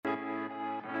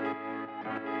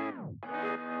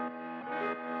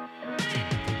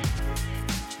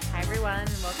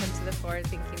the Forward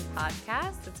Thinking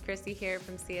Podcast. It's Chrissy here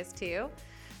from CS2.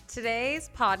 Today's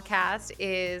podcast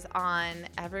is on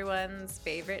everyone's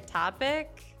favorite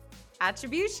topic,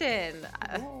 attribution,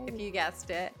 if you guessed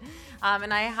it.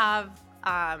 And I have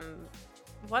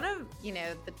one of,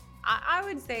 I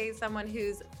would say someone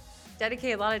who's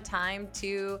dedicated a lot of time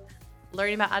to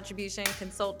learning about attribution,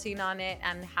 consulting on it,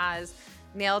 and has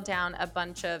nailed down a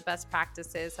bunch of best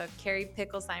practices. So Carrie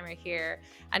Picklesheimer here,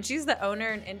 and she's the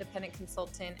owner and independent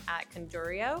consultant at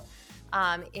Condurio.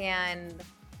 And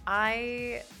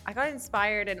I got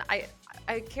inspired, and I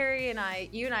Carrie and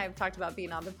you and I have talked about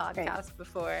being on the podcast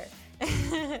before,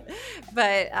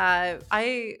 but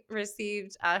I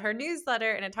received her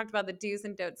newsletter, and it talked about the do's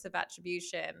and don'ts of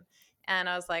attribution. And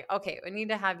I was like, okay, we need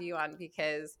to have you on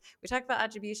because we talk about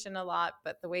attribution a lot,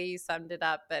 but the way you summed it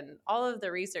up and all of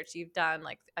the research you've done,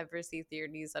 like I've received through your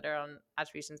newsletter on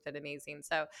attribution, has been amazing.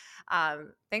 So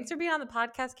thanks for being on the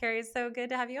podcast, Carrie. It's so good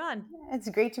to have you on. It's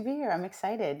great to be here. I'm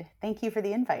excited. Thank you for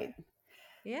the invite.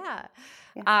 Yeah.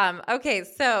 Okay,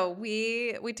 so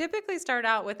we typically start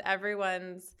out with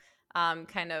everyone's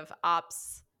kind of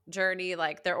ops journey,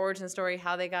 like their origin story,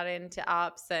 how they got into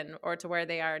ops or to where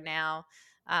they are now.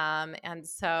 And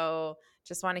so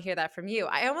just want to hear that from you.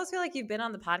 I almost feel like you've been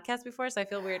on the podcast before, so I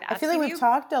feel weird asking I feel like we've you.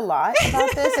 talked a lot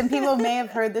about this, and people may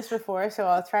have heard this before, so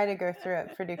I'll try to go through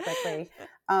it pretty quickly.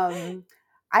 I'm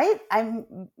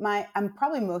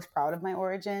probably most proud of my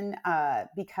origin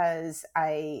because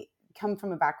I come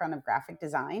from a background of graphic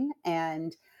design,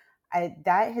 and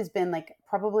that has been like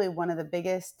probably one of the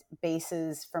biggest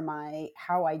bases for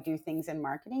how I do things in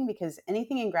marketing, because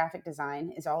anything in graphic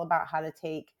design is all about how to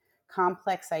take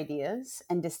complex ideas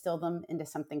and distill them into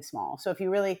something small. So if you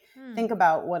really think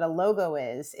about what a logo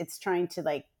is, it's trying to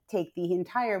like take the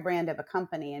entire brand of a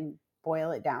company and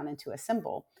boil it down into a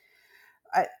symbol.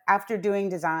 After doing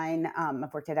design,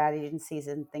 I've worked at ad agencies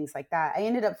and things like that. I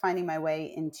ended up finding my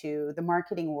way into the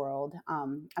marketing world.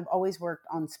 I've always worked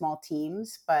on small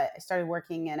teams, but I started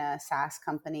working in a SaaS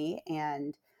company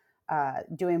and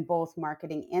doing both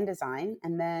marketing and design.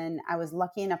 And then I was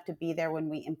lucky enough to be there when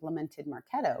we implemented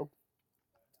Marketo.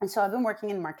 And so I've been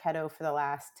working in Marketo for the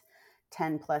last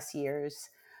 10 plus years.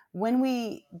 When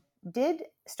we did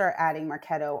start adding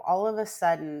Marketo, all of a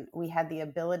sudden we had the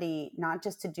ability not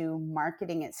just to do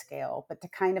marketing at scale, but to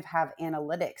kind of have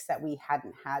analytics that we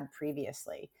hadn't had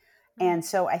previously. And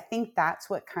so I think that's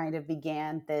what kind of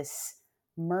began this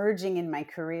merging in my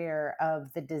career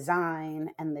of the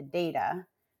design and the data,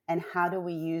 and how do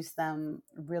we use them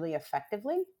really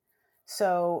effectively.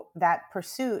 So that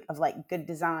pursuit of like good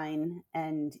design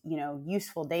and,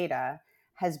 useful data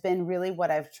has been really what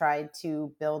I've tried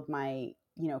to build my,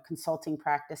 consulting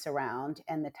practice around,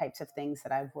 and the types of things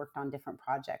that I've worked on different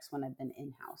projects when I've been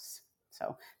in-house.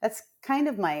 So that's kind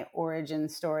of my origin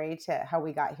story to how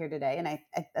we got here today. And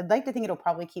I'd like to think it'll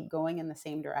probably keep going in the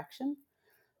same direction.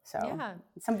 So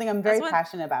it's something I'm very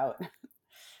passionate about.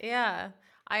 Yeah.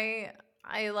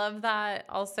 I love that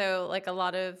also, like a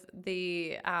lot of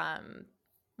the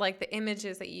like the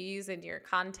images that you use in your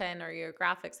content or your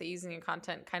graphics that you use in your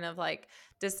content kind of like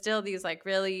distill these like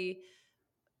really,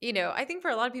 I think for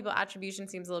a lot of people attribution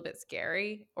seems a little bit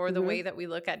scary, or the way that we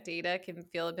look at data can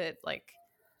feel a bit like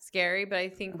scary, but I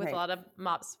think with a lot of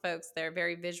MOPS folks, they're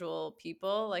very visual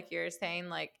people, like you're saying,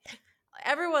 like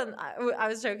everyone. I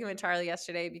was joking with Charlie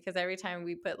yesterday because every time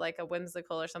we put like a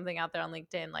whimsical or something out there on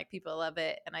LinkedIn, like people love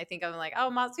it, and I think I'm like, oh,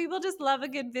 most people just love a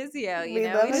good Visio. We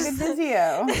love a good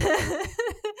Visio.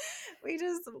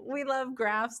 we love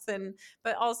graphs,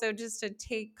 but also just to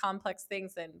take complex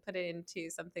things and put it into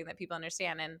something that people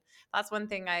understand. And that's one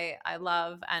thing I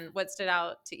love, and what stood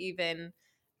out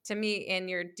to me in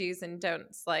your do's and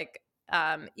don'ts, like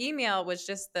email, was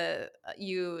just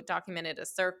you documented a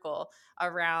circle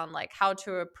around like how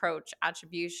to approach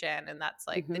attribution, and that's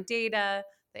like the data,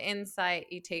 the insight,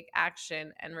 you take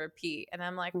action and repeat. And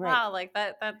I'm like, wow, like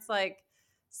that's like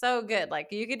so good. Like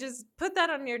you could just put that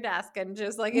on your desk and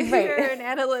just like, if you're an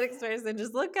analytics person,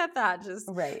 just look at that,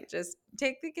 just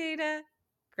take the data,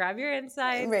 grab your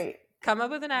insights, come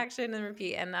up with an action and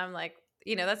repeat. And I'm like,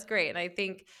 that's great. And I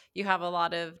think you have a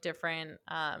lot of different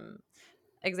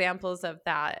examples of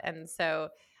that. And so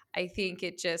I think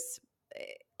it just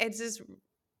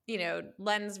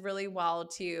lends really well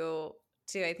to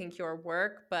I think your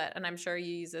work, and I'm sure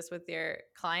you use this with your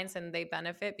clients and they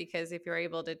benefit, because if you're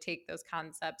able to take those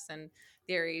concepts and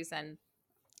theories and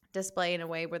display in a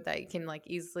way where that you can like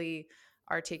easily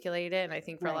articulate it. And I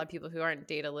think for a lot of people who aren't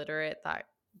data literate,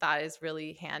 that is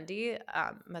really handy.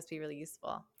 Must be really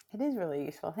useful. It is really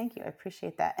useful. Thank you. I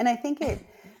appreciate that. And I think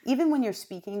even when you're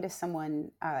speaking to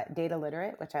someone data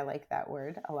literate, which I like that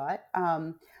word a lot,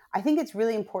 I think it's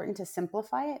really important to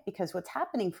simplify it, because what's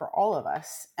happening for all of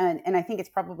us, and I think it's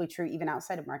probably true even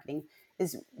outside of marketing,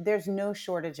 is there's no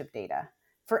shortage of data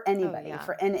for Oh anybody, yeah.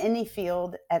 for in any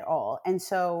field at all. And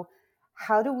so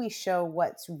how do we show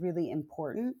what's really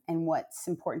important and what's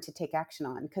important to take action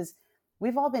on? Because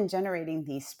we've all been generating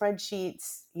these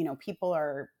spreadsheets, people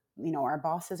are, our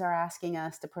bosses are asking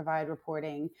us to provide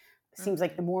reporting. It seems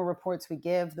like the Mm-hmm. more reports we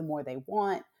give, the more they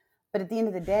want. But at the end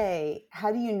of the day,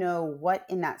 how do you know what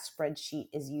in that spreadsheet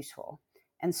is useful?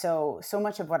 And so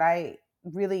much of what I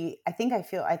think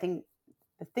the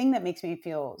thing that makes me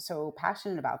feel so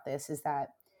passionate about this is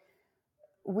that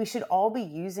we should all be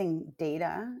using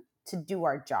data to do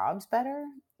our jobs better.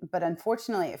 But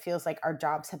unfortunately, it feels like our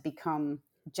jobs have become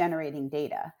generating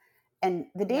data. And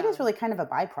the data Yeah, is really kind of a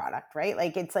byproduct, right?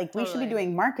 Like, it's like we should be totally.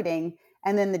 doing marketing,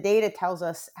 and then the data tells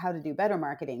us how to do better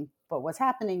marketing. But what's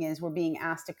happening is we're being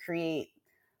asked to create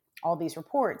all these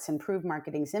reports and prove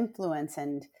marketing's influence.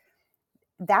 And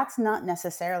that's not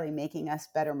necessarily making us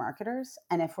better marketers.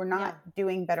 And if we're Yeah. not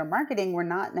doing better marketing, we're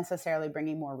not necessarily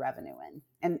bringing more revenue in.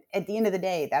 And at the end of the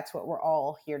day, that's what we're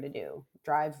all here to do: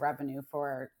 drive revenue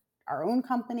for our own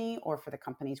company or for the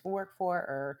companies we work for,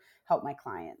 or help my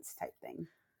clients type thing.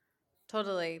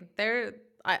 Totally.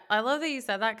 I love that you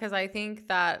said that, because I think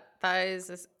that that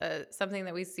is something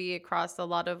that we see across a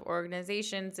lot of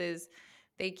organizations is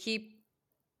they keep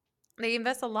they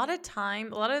invest a lot of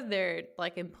time, a lot of their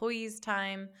like employees'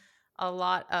 time, a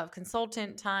lot of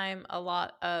consultant time, a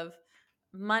lot of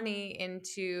money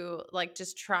into like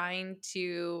just trying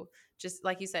to, just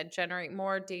like you said, generate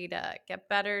more data, get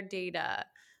better data.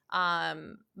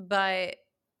 But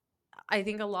I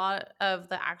think a lot of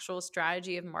the actual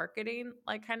strategy of marketing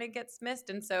like kind of gets missed.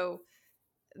 And so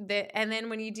and then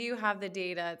when you do have the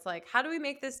data, it's like, how do we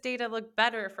make this data look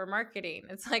better for marketing?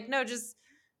 It's like, no, just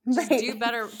do Right.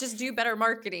 better, just do better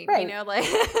marketing, Right. like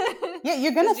Yeah,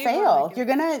 you're gonna just do more fail. marketing.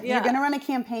 You're Yeah. gonna run a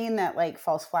campaign that like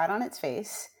falls flat on its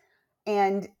face.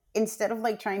 And instead of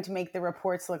like trying to make the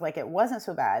reports look like it wasn't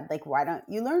so bad, like, why don't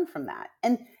you learn from that?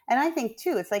 And I think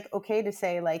too, it's like okay to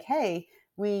say like, hey,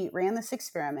 we ran this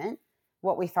experiment.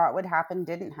 What we thought would happen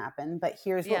didn't happen, but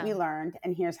here's what Yeah. we learned,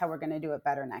 and here's how we're going to do it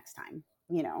better next time.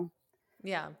 You know,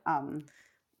 Yeah. um,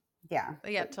 yeah,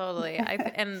 Yeah, totally.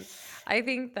 And I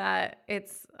think that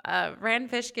it's Rand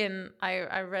Fishkin.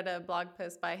 I read a blog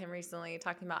post by him recently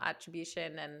talking about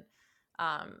attribution,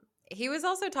 and he was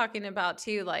also talking about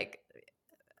too, like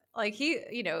he,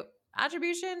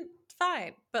 attribution,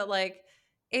 fine, but like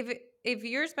if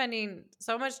you're spending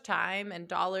so much time and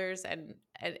dollars, and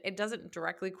it doesn't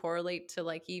directly correlate to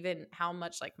like even how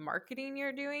much like marketing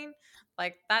you're doing,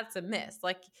 like that's a miss.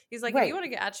 Like he's like, if you right, want to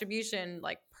get attribution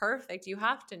like perfect, you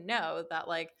have to know that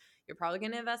like you're probably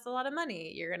going to invest a lot of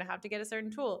money, you're going to have to get a certain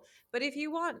tool. But if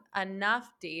you want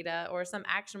enough data or some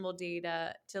actionable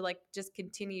data to like just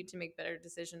continue to make better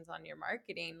decisions on your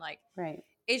marketing, like right,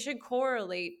 it should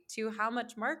correlate to how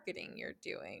much marketing you're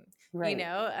doing, right,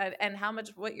 and how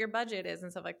much, what your budget is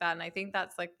and stuff like that. And I think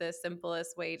that's like the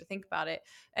simplest way to think about it.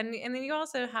 And then you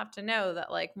also have to know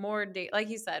that like more data, like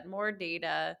you said, more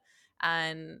data,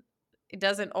 and it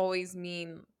doesn't always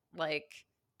mean like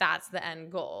that's the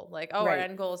end goal. Like, oh, our right,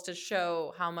 end goal is to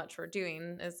show how much we're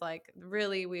doing. It's like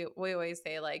really we always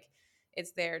say like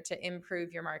it's there to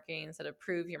improve your marketing instead of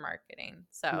prove your marketing.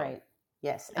 So right.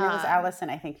 Yes, and it was um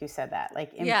Allison, I think, who said that, like,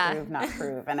 yeah. improve, not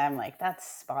prove, and I'm like,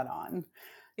 that's spot on. So,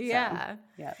 Yeah.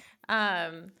 yeah.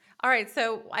 All right.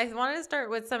 So I wanted to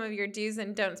start with some of your do's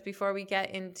and don'ts before we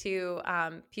get into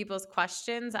people's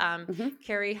questions. Hmm.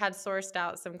 Carrie had sourced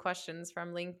out some questions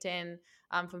from LinkedIn,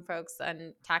 from folks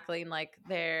and tackling like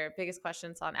their biggest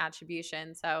questions on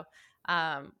attribution. So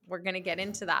we're going to get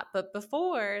into that. But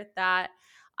before that,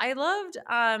 I loved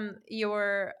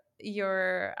your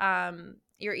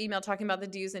email talking about the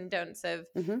do's and don'ts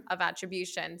Hmm. of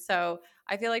attribution. So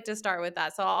I feel like to start with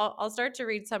that. So I'll start to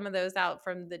read some of those out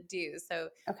from the do's. So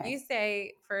Okay. you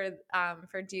say for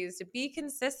do's to be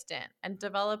consistent and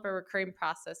develop a recurring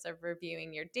process of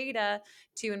reviewing your data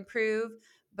to improve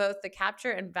both the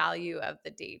capture and value of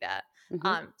the data.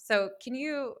 Hmm. So can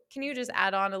you just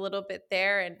add on a little bit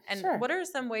there, and Sure. what are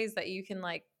some ways that you can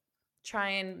like try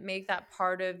and make that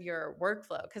part of your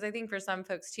workflow? Because I think for some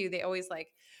folks too, they always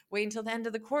like wait until the end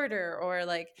of the quarter, or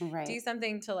like do Right.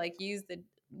 something to like use the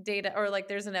data, or like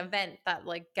there's an event that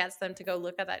like gets them to go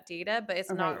look at that data, but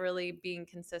it's not Right. really being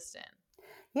consistent.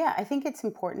 Yeah, I think it's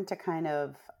important to kind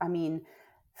of, I mean,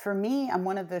 for me, I'm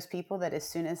one of those people that as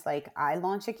soon as like I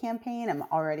launch a campaign, I'm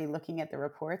already looking at the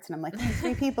reports and I'm like, hey,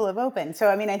 3 people have opened. So,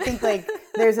 I mean, I think like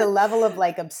there's a level of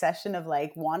like obsession of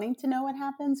like wanting to know what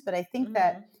happens. But I think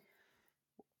that Hmm.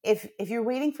 if you're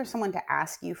waiting for someone to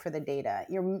ask you for the data,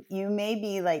 you may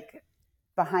be like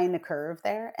behind the curve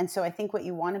there. And so I think what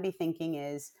you want to be thinking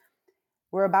is,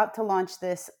 we're about to launch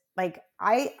this. Like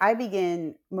I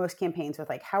begin most campaigns with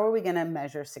like, how are we going to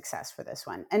measure success for this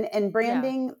one? And Yeah.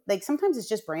 branding, like sometimes it's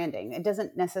just branding. It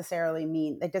doesn't necessarily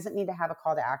mean, it doesn't need to have a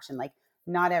call to action. Like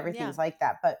not Yeah. everything's like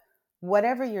that, but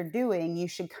whatever you're doing, you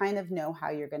should kind of know how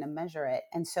you're going to measure it.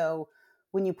 And so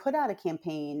when you put out a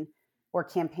campaign or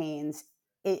campaigns,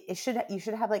 it should, you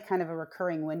should have like kind of a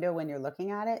recurring window when you're looking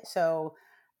at it. So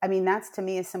I mean, that's to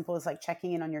me as simple as like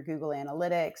checking in on your Google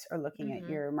Analytics or looking at Mm-hmm.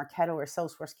 your Marketo or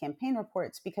Salesforce campaign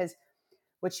reports, because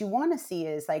what you want to see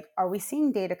is like, are we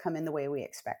seeing data come in the way we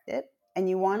expect it? And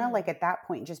you want to Mm. like at that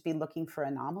point just be looking for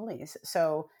anomalies.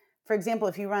 So, for example,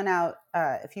 if you run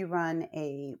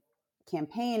a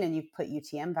campaign and you put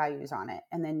UTM values on it,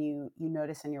 and then you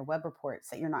notice in your web reports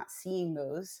that you're not seeing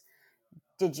those,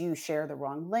 did you share the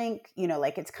wrong link?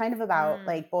 Like it's kind of about Mm.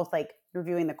 like both like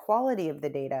reviewing the quality of the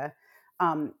data,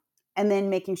 um, and then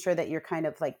making sure that you're kind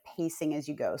of like pacing as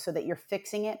you go so that you're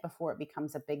fixing it before it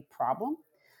becomes a big problem.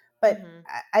 But Mm-hmm.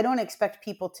 I don't expect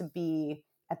people to be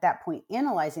at that point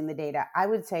analyzing the data. I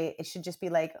would say it should just be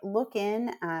like, look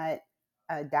in at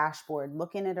a dashboard,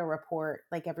 look in at a report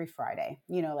like every Friday,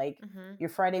 like Mm-hmm. your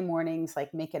Friday mornings,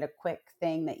 like make it a quick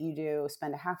thing that you do,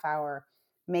 spend a half hour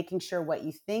making sure what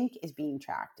you think is being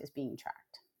tracked is being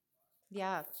tracked.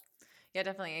 Yeah. Yeah,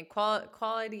 definitely. And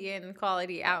quality in,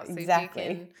 quality out. So if you can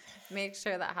Exactly. make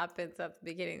sure that happens at the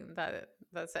beginning,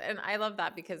 that's it. And I love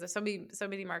that because there's so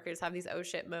many marketers have these oh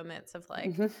shit moments of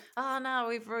like, Hmm. oh no,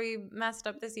 we messed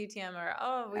up this UTM, or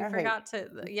oh we All right. forgot to,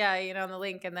 yeah, on the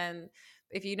link. And then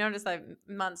if you notice that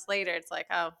months later, it's like,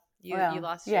 oh, you Well,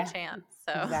 lost your yeah, chance.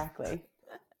 So exactly.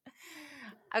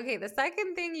 okay, the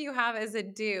second thing you have as a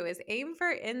do is aim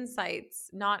for insights,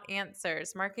 not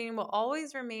answers. Marketing will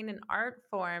always remain an art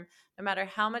form no matter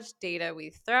how much data we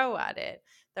throw at it.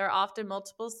 There are often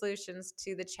multiple solutions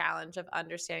to the challenge of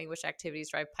understanding which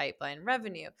activities drive pipeline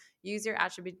revenue. Use your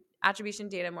attribution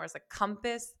data more as a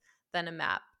compass than a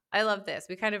map. I love this.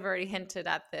 We kind of already hinted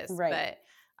at this, Right.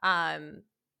 but um,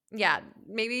 yeah,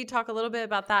 maybe talk a little bit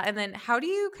about that. And then how do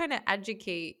you kind of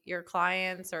educate your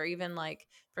clients, or even like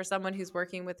for someone who's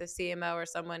working with a CMO or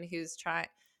someone who's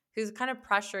kind of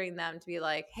pressuring them to be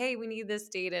like, hey, we need this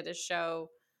data to show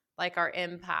like our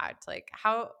impact. Like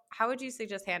how would you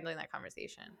suggest handling that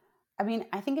conversation? I mean,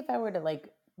 I think if I were to like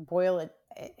boil it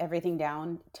everything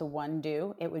down to one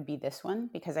do, it would be this one,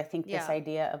 because I think this Yeah,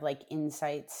 idea of like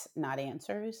insights, not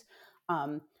answers.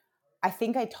 Um, I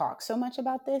think I talk so much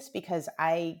about this because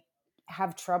I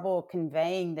have trouble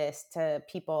conveying this to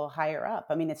people higher up.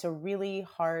 I mean, it's a really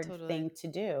hard totally. thing to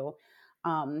do.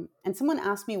 And someone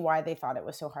asked me why they thought it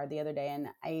was so hard the other day, and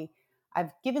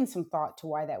I've given some thought to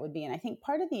why that would be. And I think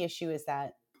part of the issue is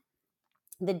that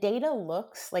the data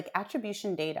looks like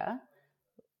attribution data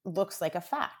looks like a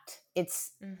fact.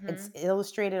 It's Mhm.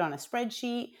 illustrated on a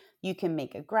spreadsheet. You can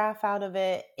make a graph out of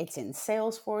it. It's in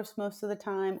Salesforce most of the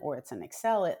time, or it's in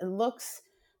Excel. It looks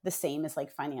the same as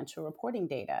like financial reporting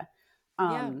data.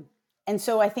 Yeah, Um, and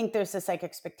so I think there's this like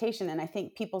expectation, and I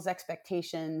think people's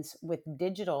expectations with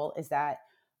digital is that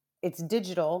it's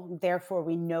digital, therefore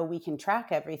we know we can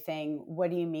track everything.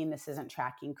 What do you mean this isn't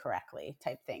tracking correctly?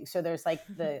 Type thing. So there's like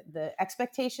the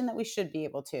expectation that we should be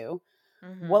able to.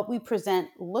 mhm. What we present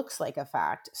looks like a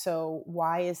fact. So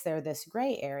why is there this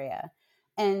gray area?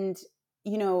 And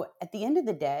at the end of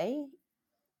the day,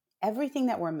 everything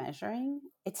that we're measuring,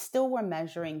 it's still we're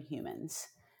measuring humans.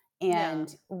 Yeah.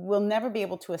 And we'll never be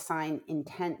able to assign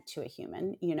intent to a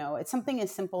human. It's something as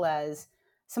simple as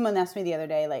someone asked me the other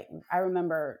day, like, I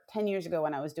remember 10 years ago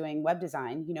when I was doing web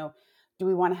design, do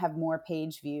we want to have more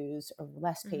page views or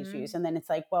less page views? Mhm. And then it's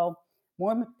like, well,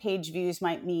 more page views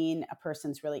might mean a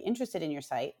person's really interested in your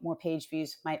site. More page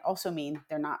views might also mean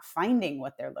they're not finding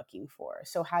what they're looking for.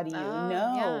 So how do you Oh,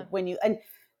 know yeah. when and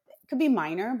could be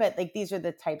minor, but like these are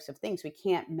the types of things we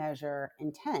can't measure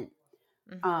intent.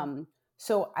 Mhm. Um,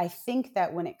 so I think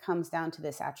that when it comes down to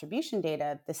this attribution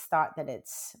data, this thought that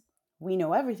we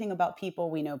know everything about people,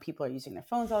 we know people are using their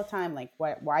phones all the time. Like,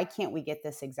 why can't we get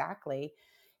this exactly?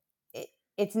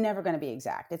 It's never going to be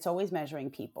exact. It's always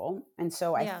measuring people, and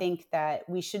so I Yeah, think that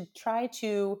we should try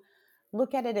to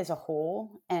look at it as a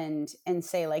whole and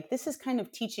say like this is kind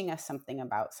of teaching us something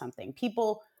about something.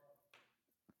 People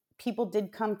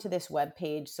did come to this web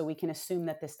page, so we can assume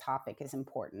that this topic is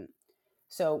important.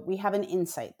 So we have an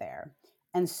insight there.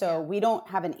 And so yeah. we don't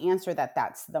have an answer that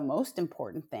that's the most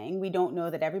important thing. We don't know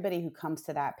that everybody who comes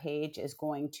to that page is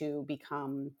going to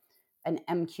become an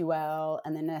MQL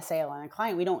and then an SAL and a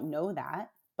client. We don't know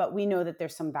that. but we know that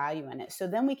there's some value in it. So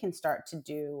then we can start to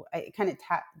do, it kind of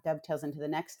dovetails into the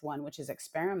next one, which is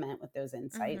experiment with those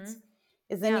insights.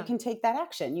 Is then you Yeah. can take that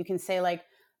action. You can say, like,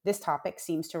 this topic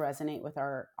seems to resonate with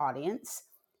our audience.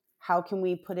 How can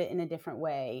we put it in a different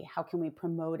way? How can we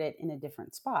promote it in a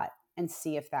different spot and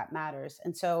see if that matters?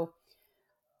 And so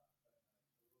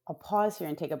I'll pause here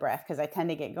and take a breath because I tend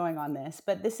to get going on this,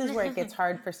 but this is where it gets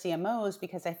hard for CMOs,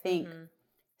 because I think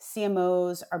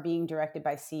CMOs are being directed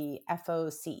by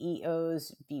CFOs,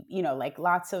 CEOs, like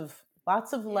lots of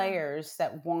layers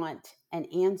that want an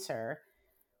answer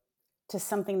to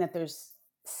something that there's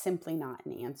simply not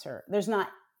an answer. There's not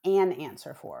an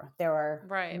answer for. There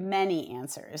are many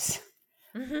answers.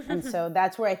 And so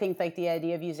that's where I think, like, the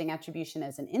idea of using attribution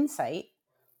as an insight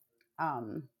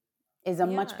is a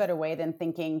much better way than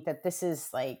thinking that this is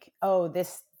like, oh,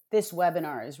 this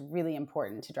webinar is really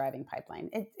important to driving pipeline.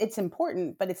 It's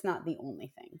important, but it's not the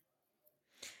only thing.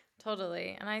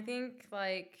 Totally. And I think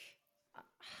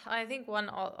one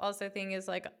also thing is,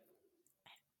 like,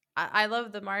 I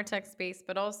love the MarTech space,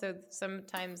 but also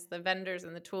sometimes the vendors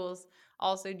and the tools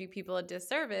also do people a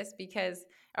disservice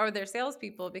or their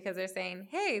salespeople, because they're saying,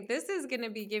 hey, this is going to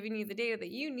be giving you the data that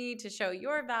you need to show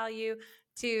your value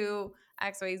to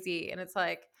XYZ. And it's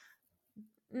like,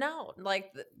 no,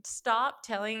 like, stop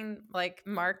telling, like,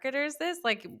 marketers this.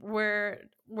 Like, we're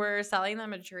selling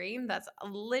them a dream that's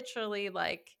literally,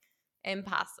 like,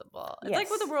 impossible. It's like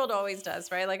what the world always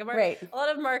does, right? Like, a lot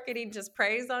of marketing just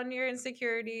preys on your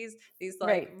insecurities, these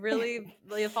like really,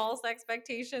 really false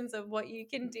expectations of what you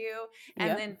can do,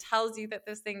 and then tells you that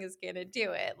this thing is gonna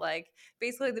do it. Like,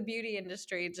 basically the beauty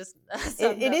industry just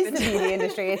it is the beauty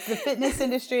industry. It's the fitness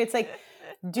industry. It's like,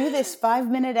 do this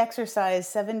 5-minute exercise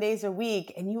 7 days a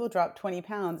week and you will drop 20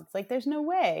 pounds. It's like, there's no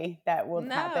way that will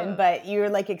happen, but you're,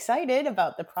 like, excited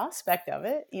about the prospect of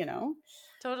it,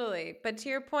 Totally. But to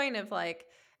your point of, like,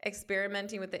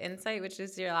 experimenting with the insight, which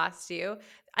is your last two,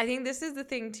 I think this is the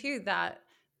thing too, that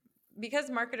because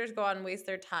marketers go out and waste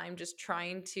their time just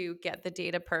trying to get the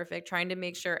data perfect, trying to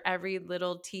make sure every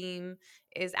little team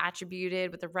is attributed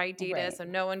with the right data, so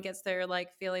no one gets their,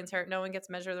 like, feelings hurt, no one gets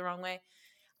measured the wrong way.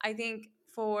 I think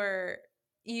for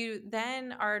you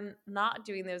then are not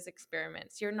doing those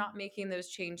experiments. You're not making those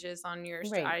changes on your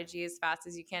strategy as fast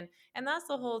as you can. And that's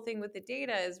the whole thing with the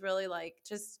data, is really, like,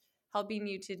 just helping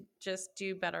you to just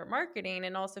do better marketing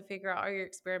and also figure out, are your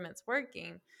experiments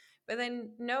working? But then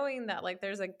knowing that, like,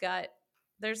 there's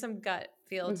some gut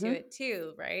feel to it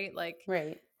too, right? Like,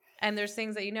 and there's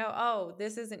things that, oh,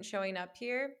 this isn't showing up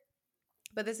here,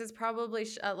 but this is probably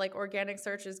like, organic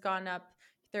search has gone up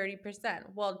 30%.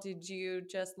 Well, did you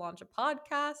just launch a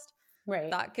podcast?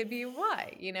 That could be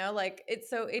why, like,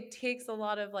 it takes a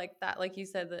lot of, like, that, like you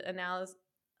said, the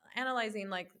analyzing,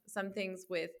 like, some things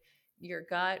with your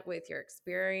gut, with your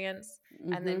experience,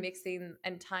 and then mixing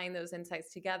and tying those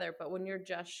insights together. But when you're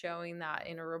just showing that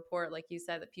in a report, like you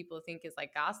said, that people think is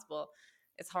like gospel,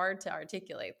 it's hard to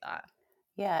articulate that.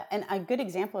 Yeah. And a good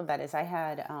example of that is I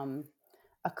had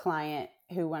a client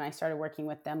who, when I started working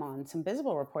with them on some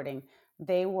visible reporting,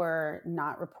 they were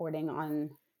not reporting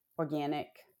on organic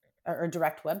or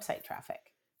direct website traffic.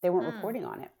 They weren't reporting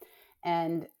on it.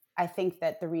 And I think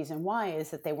that the reason why is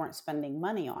that they weren't spending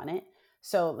money on it.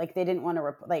 So, like, they didn't want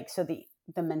to so the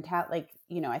mentality, like,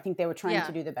 I think they were trying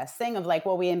to do the best thing of, like,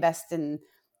 well, we invest in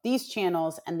these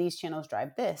channels and these channels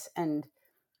drive this. And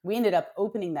we ended up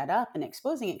opening that up and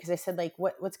exposing it, because I said, like,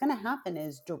 what's going to happen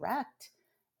is direct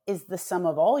is the sum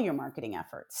of all your marketing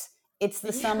efforts. It's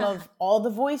the sum of all the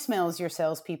voicemails your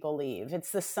salespeople leave.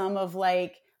 It's the sum of,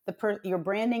 like, your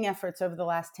branding efforts over the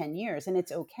last 10 years. And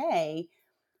it's okay.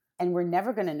 And we're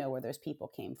never going to know where those people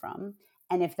came from.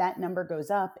 And if that number goes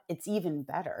up, it's even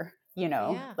better,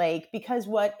 like, because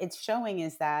what it's showing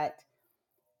is that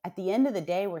at the end of the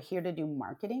day, we're here to do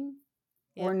marketing.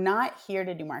 We're not here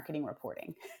to do marketing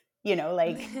reporting,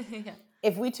 like,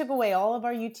 if we took away all of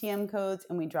our UTM codes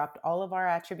and we dropped all of our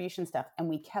attribution stuff and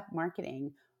we kept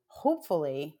marketing,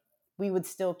 hopefully we would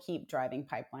still keep driving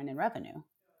pipeline and revenue.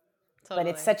 But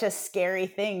it's such a scary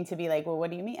thing to be like, well, what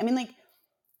do you mean? I mean, like,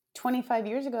 25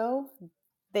 years ago,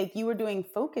 like, you were doing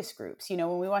focus groups.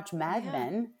 When we watch Mad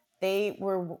Men, they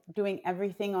were doing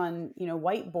everything on,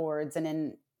 whiteboards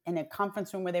and in a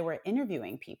conference room where they were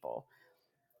interviewing people.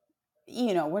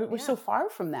 We're so far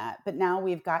from that. But now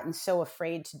we've gotten so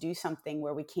afraid to do something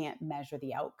where we can't measure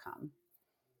the outcome.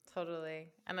 Totally.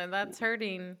 And then that's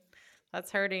hurting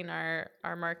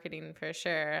our marketing for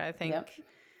sure, I think.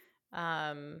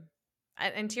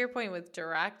 And to your point with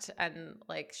direct and,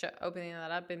 like, opening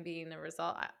that up and being a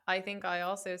result, I think I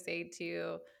also say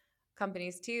to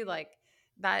companies too, like,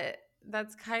 that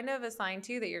that's kind of a sign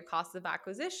too that your cost of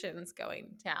acquisition is going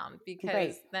down, because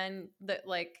Right. then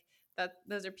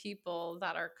those are people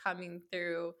that are coming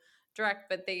through direct,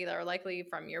 but they are likely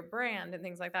from your brand and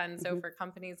things like that. And so Mm-hmm. for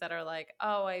companies that are like,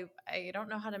 oh, I don't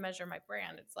know how to measure my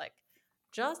brand, it's like,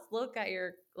 just look at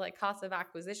your like cost of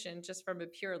acquisition just from a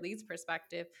pure leads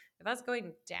perspective. If that's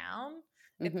going down,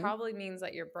 it Mm-hmm. probably means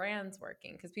that your brand's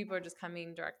working, because people are just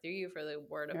coming direct through you for the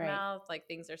word of Right. mouth, like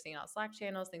things they're seeing on Slack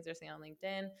channels, things they're seeing on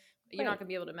LinkedIn. You're not Right. going to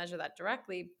be able to measure that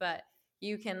directly, but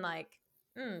you can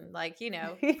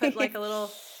put like a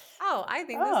little, oh, I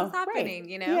think this is Oh, right. happening.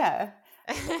 Yeah.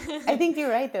 I think you're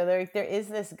right, though. There is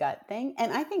this gut thing.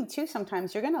 And I think, too,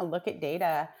 sometimes you're going to look at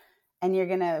data and you're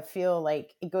going to feel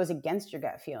like it goes against your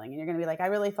gut feeling. And you're going to be like, I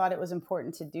really thought it was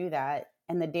important to do that.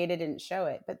 And the data didn't show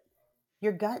it. But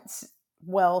your gut's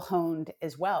well honed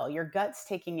as well. Your gut's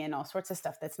taking in all sorts of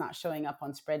stuff that's not showing up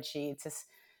on spreadsheets. It's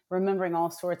remembering all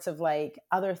sorts of like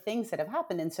other things that have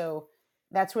happened. And so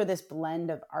that's where this blend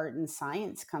of art and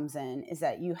science comes in, is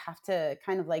that you have to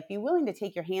kind of like be willing to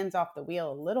take your hands off the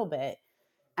wheel a little bit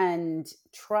and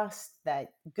trust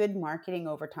that good marketing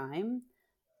over time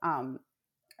um,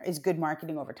 is good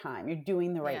marketing over time. You're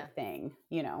doing the right Yeah. thing.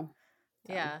 So,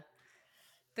 Yeah.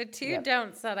 The two yep.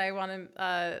 don'ts that I want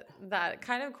to that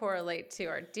kind of correlate to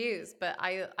our do's, but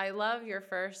I love your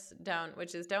first don't,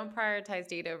 which is don't prioritize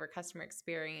data over customer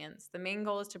experience. The main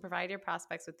goal is to provide your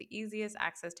prospects with the easiest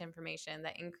access to information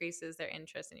that increases their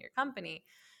interest in your company.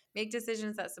 Make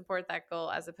decisions that support that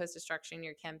goal, as opposed to structuring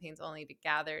your campaigns only to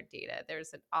gather data.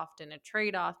 There's often a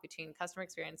trade-off between customer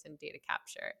experience and data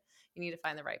capture. You need to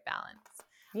find the right balance.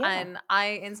 Yeah. And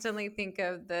I instantly think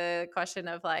of the question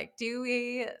of like, do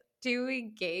we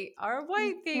gate our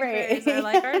white papers, or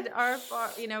like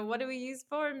Right. what do we use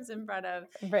forms in front of?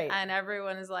 Right. And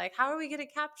everyone is like, how are we going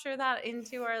to capture that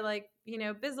into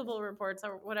our visible reports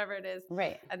or whatever it is?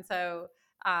 Right. And so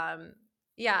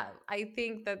yeah, I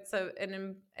think that's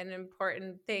an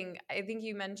important thing. I think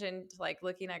you mentioned like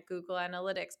looking at Google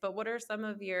Analytics, but what are some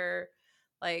of your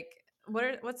like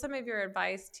what's some of your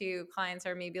advice to clients,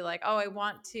 or maybe like, oh, I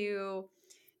want to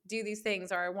do these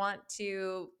things, or I want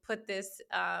to put this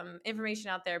information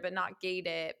out there but not gate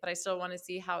it, but I still want to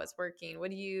see how it's working? What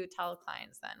do you tell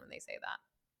clients then when they say that?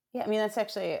 Yeah, I mean, that's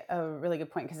actually a really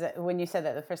good point, because when you said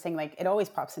that, the first thing, like, it always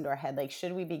pops into our head, like,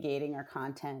 should we be gating our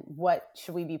content? What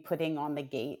should we be putting on the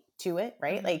gate to it,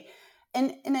 right? Mm-hmm. Like,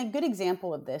 and a good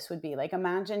example of this would be like,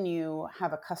 imagine you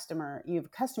have a customer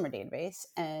database,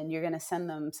 and you're going to send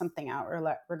them something out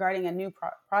regarding a new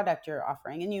product you're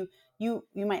offering, and you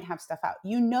might have stuff out.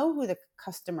 You know who the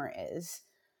customer is.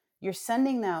 You're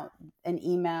sending out an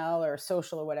email or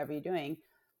social or whatever you're doing.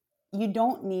 You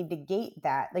don't need to gate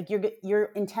that. Like, your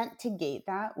intent to gate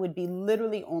that would be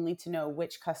literally only to know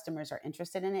which customers are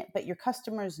interested in it, but your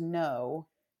customers know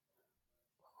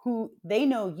you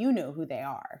know who they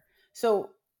are. So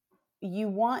you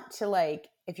want to, like,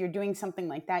 if you're doing something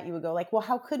like that, you would go like, well,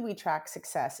 how could we track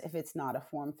success if it's not a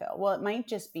form fill? Well, it might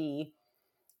just be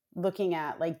looking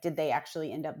at, like, did they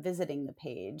actually end up visiting the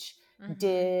page?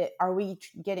 Mm-hmm. Are we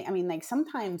getting, I mean, like,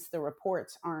 sometimes the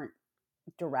reports aren't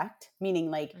direct, meaning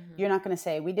like, Mm-hmm. you're not going to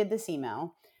say, we did this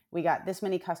email, we got this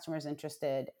many customers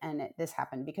interested, and this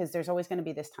happened, because there's always going to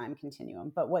be this time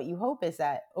continuum. But what you hope is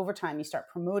that over time you start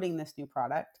promoting this new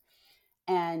product,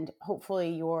 and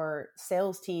hopefully your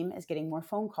sales team is getting more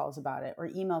phone calls about it or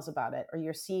emails about it, or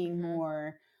you're seeing Mm-hmm.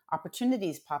 more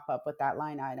opportunities pop up with that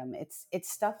line item. It's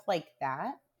stuff like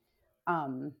that.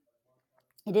 um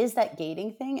it is that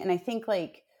gating thing. And I think,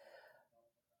 like,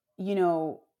 you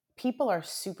know, people are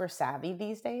super savvy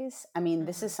these days. I mean,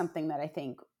 this is Mm-hmm. something that I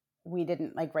think we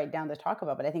didn't like write down to talk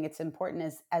about, but I think it's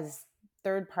important as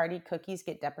third party cookies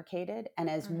get deprecated, and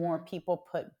as more Mm-hmm. people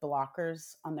put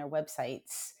blockers on their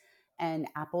websites, and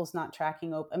Apple's not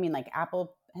tracking I mean, like,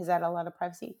 Apple has had a lot of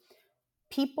privacy.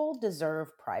 People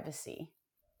deserve privacy.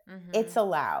 Mm-hmm. It's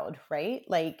allowed, right?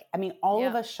 Like, I mean, all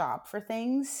of Yep. us shop for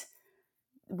things.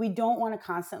 We don't want to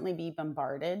constantly be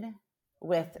bombarded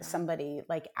with Mm-hmm. somebody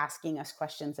like asking us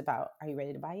questions about, are you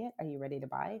ready to buy it? Are you ready to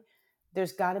buy?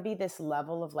 There's got to be this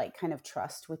level of, like, kind of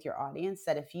trust with your audience,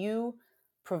 that if you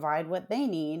provide what they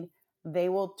need, they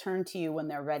will turn to you when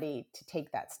they're ready to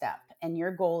take that step. And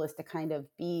your goal is to kind of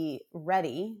be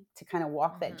ready to kind of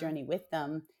walk that Mm-hmm. journey with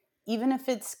them, even if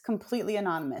it's completely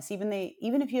anonymous, even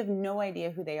if you have no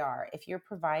idea who they are. If you're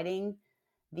providing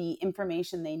the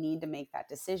information they need to make that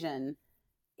decision,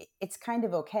 it's kind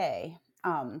of okay.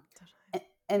 Totally.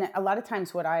 And a lot of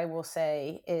times what I will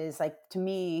say is, like, to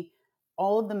me,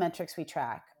 all of the metrics we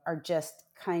track are just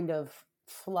kind of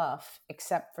fluff,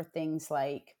 except for things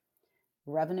like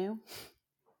revenue,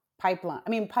 pipeline. I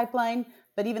mean, pipeline,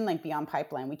 But even like beyond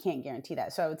pipeline, we can't guarantee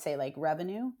that. So I would say like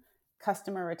revenue,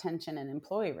 customer retention, and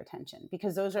employee retention,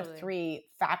 because those are Totally. 3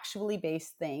 factually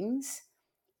based things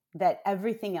that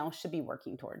everything else should be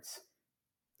working towards.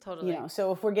 Totally.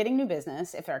 So if we're getting new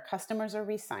business, if our customers are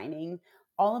re-signing,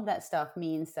 all of that stuff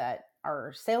means that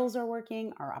our sales are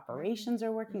working, our Working. operations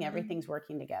are working, Mm-hmm. everything's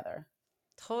working together.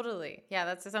 Totally. Yeah,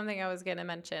 that's something I was going to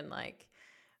mention. Like,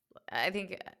 I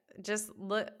think just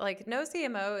look like no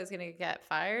CMO is going to get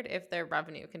fired if their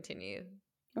revenue continues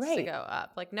to Right. go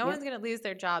up. Like, no one's Yep. going to lose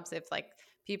their jobs if like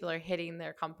people are hitting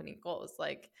their company goals.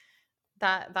 Like,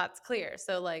 that's clear.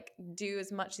 So like do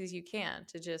as much as you can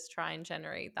to just try and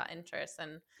generate that interest.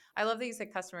 And I love that you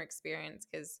said customer experience,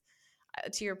 because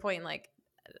to your point, like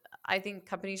I think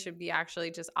companies should be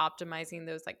actually just optimizing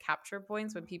those like capture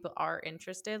points when people are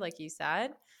interested, like you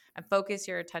said, and focus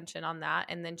your attention on that,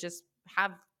 and then just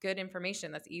have good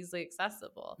information that's easily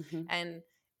accessible, Mm-hmm.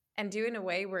 and do it in a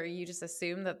way where you just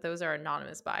assume that those are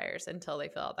anonymous buyers until they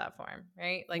fill out that form,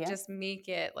 right? Like Yep. just make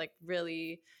it like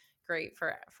really great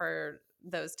for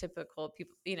those typical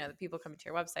people, the people coming to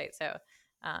your website. So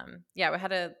yeah, we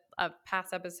had a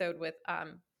past episode with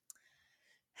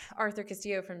Arthur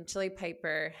Castillo from Chili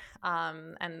Piper.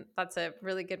 And that's a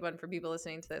really good one for people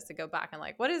listening to this to go back and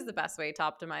like, what is the best way to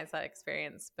optimize that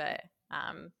experience? But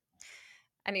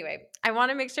anyway, I want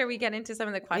to make sure we get into some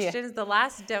of the Yeah. questions. The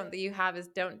last don't that you have is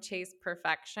don't chase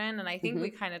perfection. And I think Mm-hmm.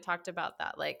 we kind of talked about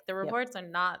that. Like the Yep. reports are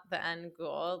not the end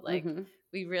goal. Like Mm-hmm.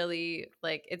 we really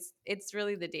like it's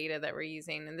really the data that we're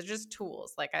using, and they're just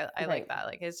tools. Like I like Right. that.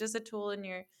 Like it's just a tool in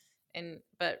your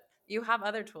but you have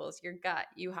other tools, your gut,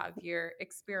 you have your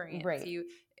experience. Right.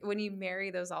 When you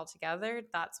marry those all together,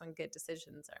 that's when good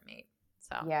decisions are made.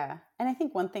 So Yeah. And I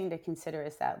think one thing to consider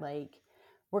is that like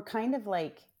we're kind of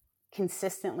like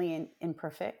consistently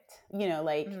imperfect,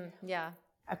 like yeah.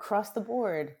 across the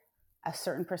board, a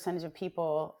certain percentage of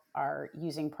people are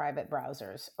using private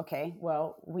browsers. Okay,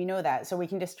 well, we know that. So we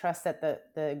can just trust that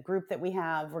the group that we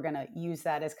have, we're going to use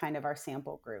that as kind of our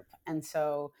sample group. And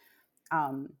so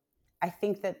um, I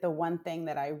think that the one thing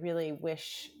that I really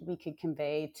wish we could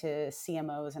convey to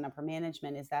CMOs and upper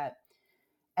management is that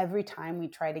every time we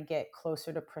try to get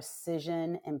closer to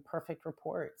precision and perfect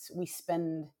reports, we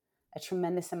spend a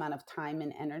tremendous amount of time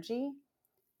and energy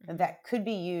that could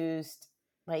be used.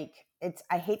 Like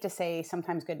I hate to say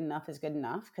sometimes good enough is good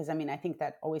enough, because I mean I think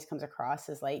that always comes across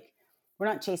as like we're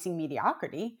not chasing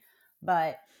mediocrity,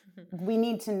 but we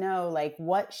need to know like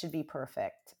what should be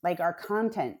perfect. Like our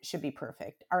content should be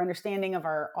perfect, our understanding of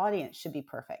our audience should be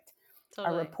perfect. Our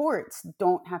Totally. reports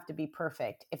don't have to be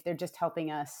perfect if they're just helping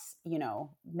us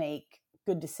make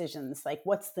good decisions. Like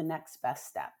what's the next best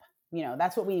step?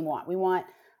 That's what we want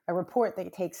a report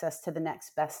that takes us to the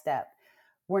next best step.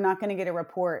 We're not going to get a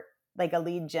report like a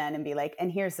lead gen and be like,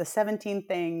 and here's the 17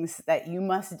 things that you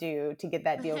must do to get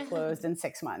that deal closed in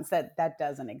 6 months. That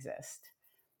doesn't exist.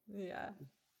 Yeah,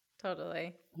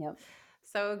 totally. Yep.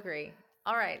 So agree.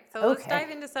 All right. So let's Okay.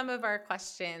 dive into some of our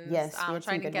questions. Yes, we had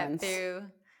some Trying to good get ones. through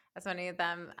as many of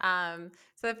them.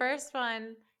 So the first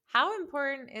one, how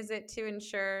important is it to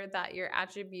ensure that your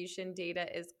attribution data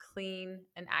is clean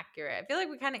and accurate? I feel like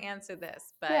we kind of answered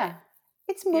this, but Yeah.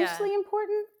 It's yeah. mostly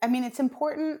important. I mean, it's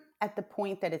important at the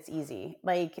point that it's easy.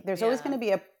 Like there's always going to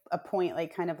be a point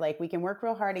like kind of like we can work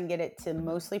real hard and get it to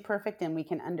mostly perfect, and we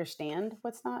can understand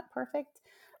what's not perfect.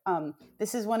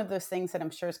 This is one of those things that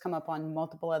I'm sure has come up on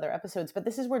multiple other episodes, but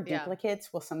this is where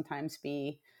duplicates will sometimes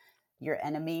be your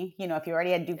enemy. If you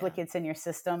already had duplicates in your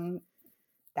system,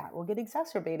 that will get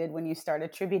exacerbated when you start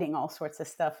attributing all sorts of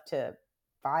stuff to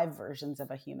 5 versions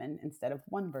of a human instead of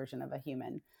 1 version of a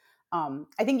human.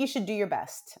 I think you should do your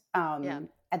best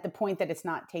at the point that it's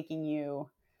not taking you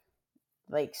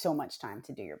like so much time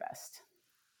to do your best.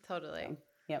 Totally. So,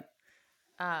 yep.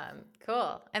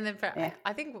 Cool. And then Yeah.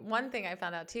 I think one thing I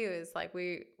found out too is like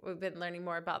we've been learning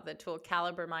more about the tool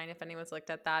Caliber Mine, if anyone's looked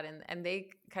at that, and they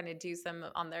kind of do some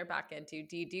on their back end, do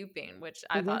deduping, which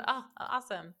I thought, oh,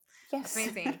 awesome. Yes. That's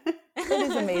amazing. That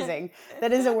is amazing.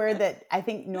 That is a word that I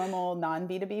think normal non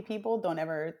B2B people don't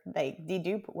ever like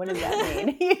dedupe. What does that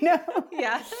mean?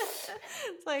 Yeah.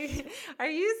 It's like, are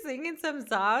you singing some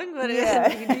song? What yeah.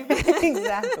 is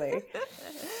Exactly.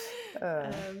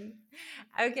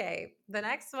 Okay. The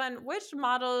next one, which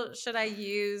model should I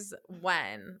use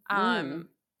when? And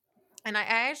I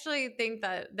actually think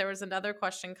that there was another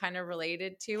question kind of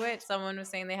related to it. Someone was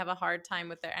saying they have a hard time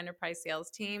with their enterprise sales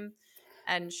team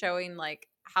and showing like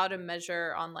how to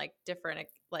measure on like different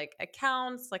like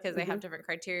accounts, like because they have different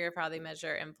criteria for how they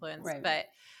measure influence. Right. But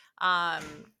I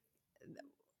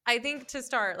think to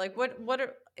start, like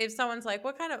if someone's like,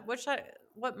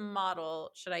 what model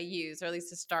should I use, or at least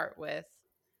to start with,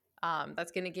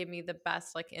 that's going to give me the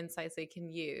best like insights they can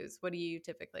use? What do you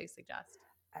typically suggest?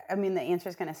 I mean, the answer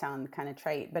is going to sound kind of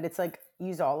trite, but it's like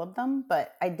use all of them.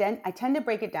 But I tend to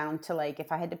break it down to like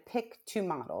if I had to pick two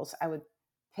models, I would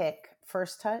pick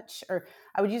first touch, or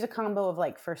I would use a combo of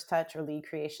like first touch or lead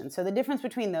creation. So the difference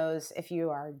between those, if you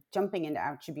are jumping into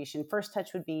attribution, first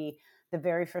touch would be the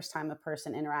very first time a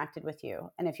person interacted with you.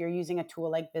 And if you're using a tool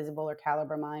like Visible or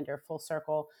Caliber Mind or Full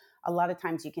Circle, a lot of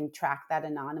times you can track that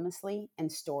anonymously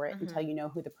and store it until you know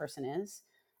who the person is.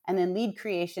 And then lead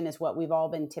creation is what we've all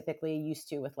been typically used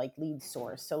to with like lead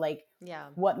source. So like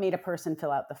what made a person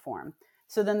fill out the form.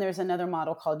 So then there's another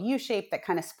model called U-shape that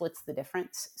kind of splits the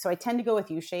difference. So I tend to go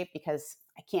with U-shape because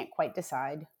I can't quite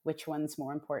decide which one's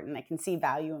more important. I can see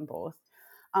value in both.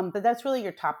 But that's really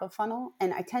your top of funnel.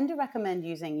 And I tend to recommend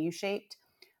using U-shaped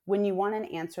when you want an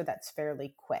answer that's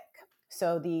fairly quick.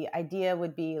 So the idea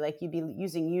would be like you'd be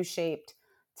using U-shaped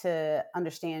to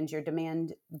understand your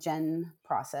demand gen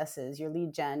processes, your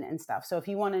lead gen and stuff. So if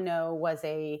you want to know, was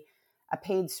a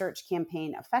paid search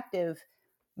campaign effective,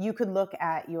 you could look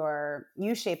at your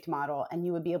U-shaped model and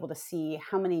you would be able to see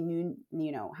how many new,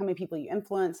 how many people you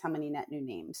influence, how many net new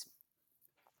names.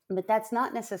 But that's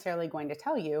not necessarily going to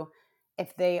tell you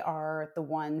if they are the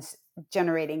ones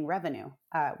generating revenue.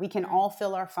 We can all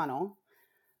fill our funnel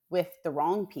with the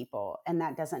wrong people, and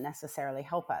that doesn't necessarily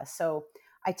help us. So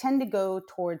I tend to go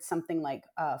towards something like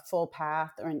a full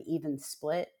path or an even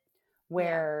split,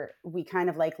 where we kind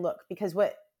of like look, because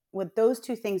what those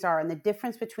two things are, and the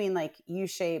difference between like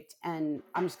U-shaped and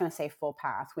I'm just going to say full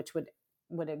path, which would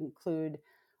include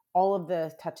all of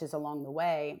the touches along the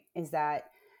way, is that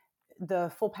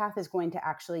the full path is going to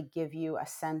actually give you a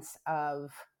sense of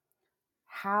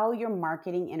how your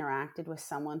marketing interacted with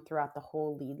someone throughout the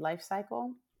whole lead life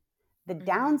cycle. The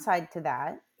downside to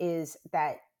that is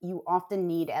that you often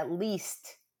need at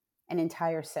least an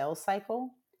entire sales cycle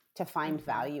to find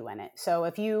value in it. So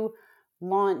if you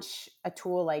launch a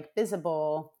tool like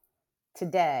Visible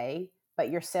today, but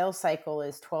your sales cycle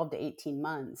is 12 to 18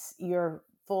 months, your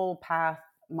full path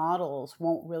models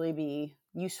won't really be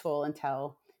useful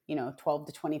until 12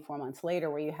 to 24 months later,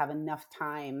 where you have enough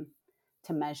time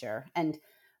to measure. And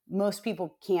most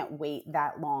people can't wait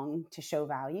that long to show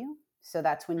value. So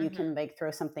that's when you can like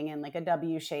throw something in like a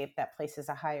W shape that places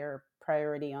a higher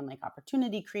priority on like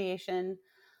opportunity creation.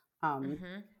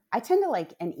 I tend to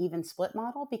like an even split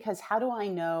model, because how do I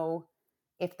know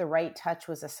if the right touch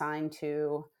was assigned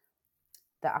to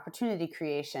the opportunity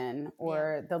creation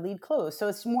or the lead close? So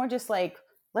it's more just like,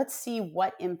 let's see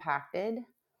what impacted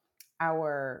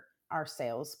our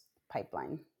sales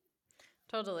pipeline.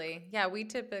 Totally. Yeah, we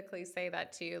typically say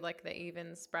that too, like the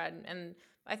even spread. And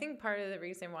I think part of the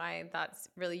reason why that's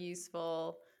really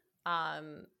useful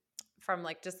from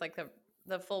like just like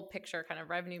the full picture kind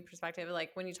of revenue perspective, like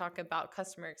when you talk about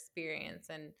customer experience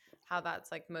and how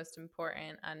that's like most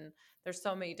important, and there's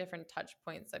so many different touch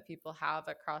points that people have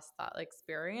across that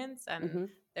experience and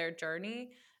their journey.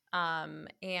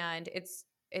 And it's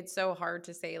so hard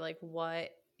to say like what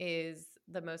is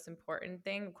the most important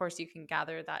thing. Of course, you can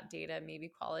gather that data maybe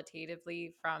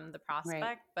qualitatively from the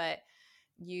prospect, but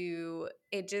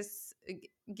it just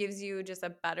gives you just a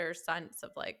better sense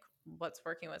of like what's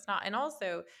working, what's not. And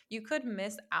also you could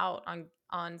miss out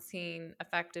on seeing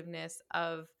effectiveness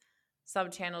of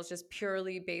sub channels just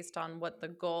purely based on what the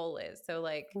goal is. So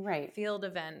like field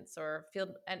events or field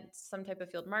and some type of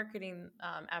field marketing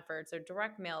efforts or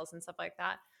direct mails and stuff like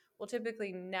that will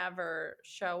typically never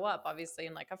show up, obviously,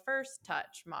 in like a first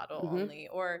touch model only,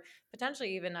 or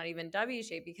potentially even not even W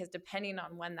shape, because depending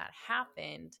on when that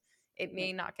happened, it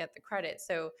may not get the credit.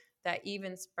 So that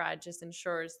even spread just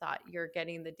ensures that you're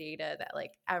getting the data that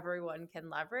like everyone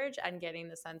can leverage, and getting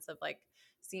the sense of like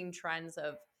seeing trends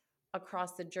of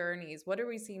across the journeys. What are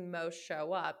we seeing most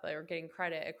show up or getting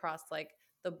credit across like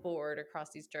the board across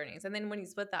these journeys? And then when you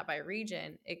split that by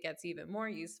region, it gets even more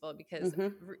useful, because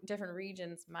different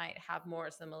regions might have more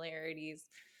similarities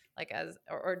like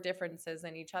or differences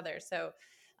in each other. So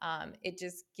it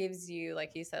just gives you,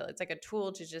 like you said, it's like a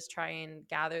tool to just try and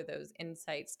gather those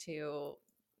insights to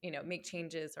make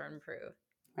changes or improve.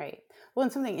 Right. Well,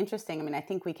 and something interesting, I mean, I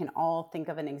think we can all think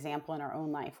of an example in our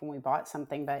own life when we bought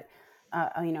something, but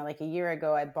like a year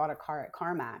ago, I bought a car at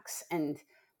CarMax, and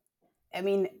I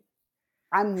mean,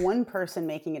 I'm one person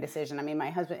making a decision. I mean, my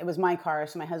husband, it was my car,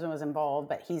 so my husband was involved,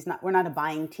 but we're not a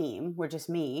buying team. We're just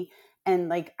me. And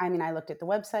like, I mean, I looked at the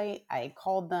website, I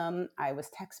called them, I was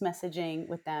text messaging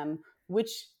with them.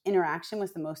 Which interaction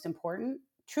was the most important?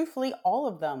 Truthfully, all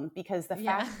of them, because the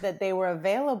fact that they were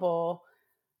available,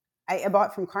 I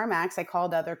bought from CarMax, I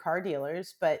called other car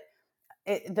dealers, but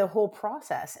the whole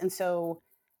process. And so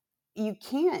you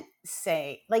can't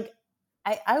say, like,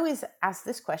 I always ask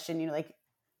this question, like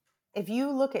if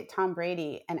you look at Tom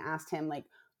Brady and asked him like,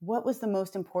 what was the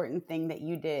most important thing that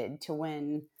you did to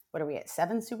win, what are we at,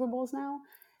 7 Super Bowls now?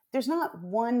 There's not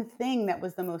one thing that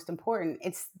was the most important.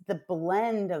 It's the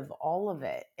blend of all of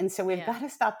it. And so we've Yeah, got to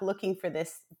stop looking for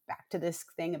this, back to this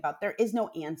thing about there is no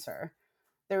answer.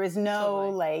 There is no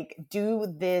totally. like, do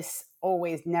this,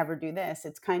 always, never do this.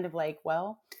 It's kind of like,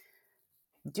 well,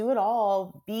 do it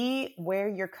all, be where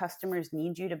your customers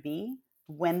need you to be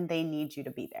when they need you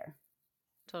to be there.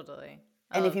 Totally.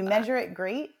 I And if love you that. measure it,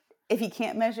 great. If you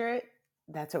can't measure it,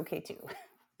 that's okay too.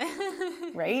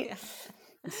 Right? Yeah,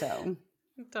 So,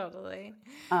 totally.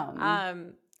 um,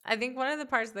 Um, I think one of the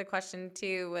parts of the question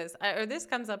too was, or this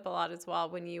comes up a lot as well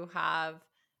when you have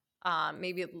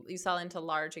maybe you sell into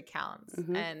large accounts,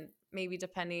 mhm, and maybe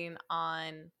depending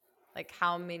on like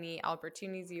how many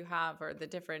opportunities you have or the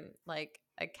different like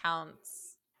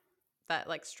accounts that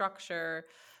like structure,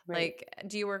 right. like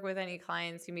do you work with any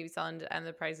clients who maybe sell into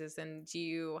enterprises, and do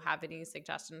you have any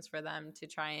suggestions for them to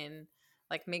try and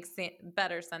like make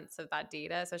better sense of that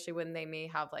data, especially when they may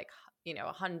have like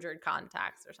 100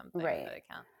 contacts or something with Right. that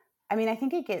account? I mean, I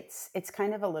think it's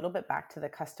kind of a little bit back to the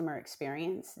customer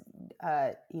experience.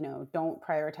 Don't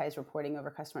prioritize reporting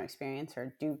over customer experience,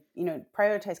 or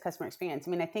prioritize customer experience.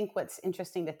 I mean, I think what's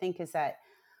interesting to think is that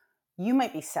you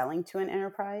might be selling to an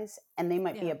enterprise and they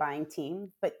might be Yeah. a buying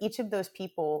team, but each of those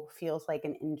people feels like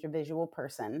an individual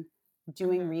person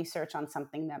doing Mm-hmm. research on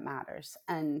something that matters.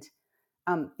 And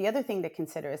the other thing to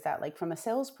consider is that, like, from a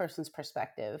salesperson's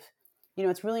perspective,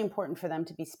 it's really important for them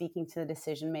to be speaking to the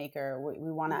decision maker.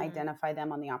 We want to Mm-hmm. identify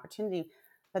them on the opportunity,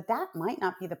 but that might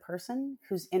not be the person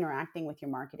who's interacting with your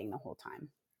marketing the whole time,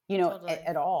 Totally.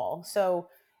 at all. So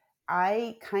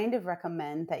I kind of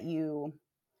recommend that you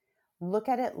look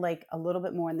at it like a little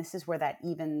bit more. And this is where that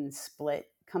even split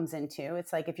comes into.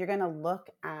 It's like if you're going to look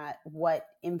at what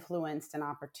influenced an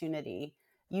opportunity,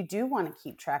 you do want to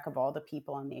keep track of all the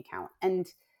people on the account.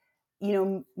 And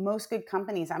most good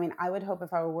companies, I mean, I would hope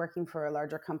if I were working for a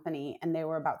larger company and they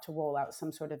were about to roll out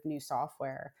some sort of new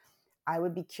software, I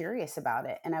would be curious about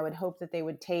it. And I would hope that they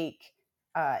would take,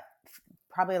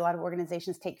 probably a lot of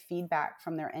organizations take feedback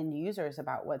from their end users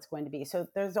about what's going to be. So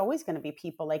there's always going to be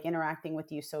people like interacting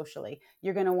with you socially.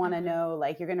 You're going to want to Mm-hmm. know,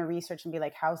 like, you're going to research and be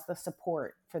like, how's the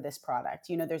support for this product?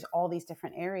 There's all these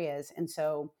different areas. And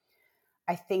so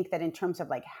I think that in terms of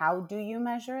like, how do you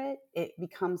measure it? It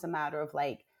becomes a matter of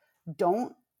like,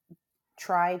 don't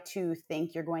try to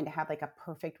think you're going to have like a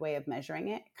perfect way of measuring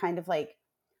it. Kind of like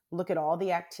look at all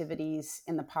the activities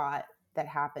in the pot that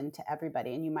happen to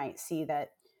everybody. And you might see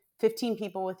that 15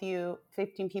 people with you,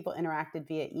 15 people interacted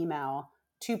via email,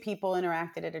 2 people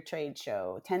interacted at a trade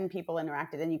show, 10 people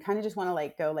interacted. And you kind of just want to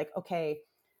like go like, okay,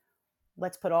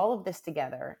 let's put all of this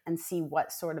together and see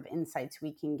what sort of insights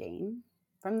we can gain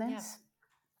from Yeah, this,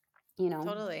 you know?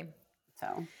 totally.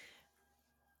 So,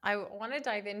 I want to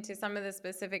dive into some of the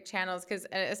specific channels because,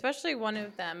 especially one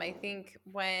of them, I think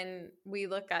when we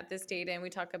look at this data and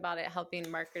we talk about it helping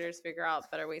marketers figure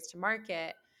out better ways to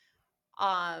market,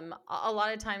 a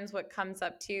lot of times what comes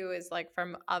up too is like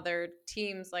from other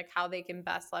teams, like how they can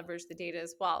best leverage the data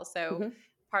as well. So mhm,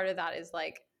 part of that is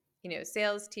like,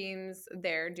 sales teams,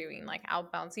 they're doing like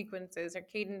outbound sequences or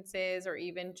cadences, or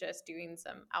even just doing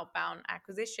some outbound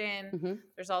acquisition. mhm,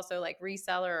 There's also like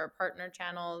reseller or partner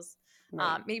channels.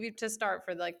 right. Maybe to start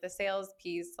for like the sales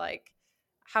piece, like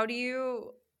how do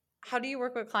you how do you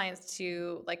work with clients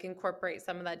to like incorporate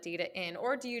some of that data in,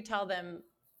 or do you tell them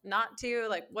not to?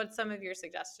 Like, what's some of your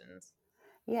suggestions?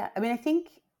 Yeah. I mean, I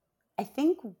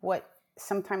think what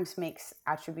sometimes makes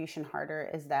attribution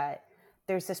harder is that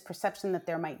there's this perception that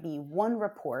there might be one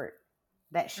report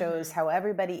that shows Mm-hmm. how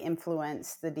everybody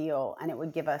influenced the deal, and it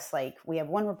would give us like, we have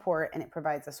one report and it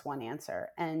provides us one answer.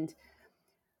 And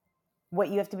what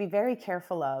you have to be very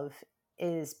careful of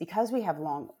is, because we have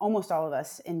almost all of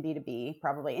us in B2B,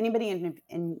 probably anybody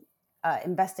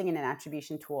investing in an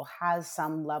attribution tool has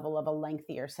some level of a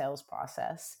lengthier sales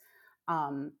process,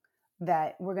 um,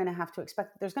 that we're going to have to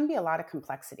expect. There's going to be a lot of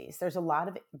complexities. There's a lot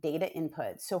of data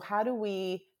input. So how do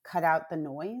we cut out the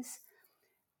noise?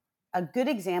 A good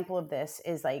example of this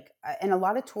is like, and a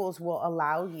lot of tools will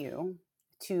allow you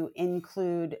to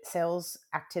include sales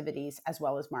activities as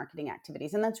well as marketing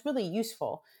activities. And that's really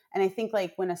useful. And I think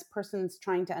like when a person's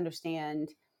trying to understand,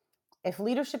 if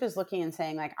leadership is looking and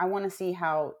saying like, I want to see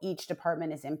how each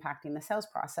department is impacting the sales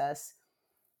process,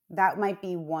 that might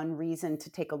be one reason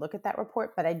to take a look at that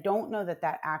report. But I don't know that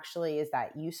that actually is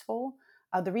that useful.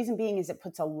 The reason being is it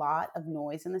puts a lot of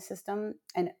noise in the system.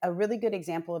 And a really good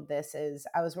example of this is,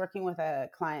 I was working with a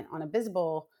client on a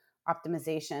visible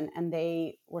optimization, and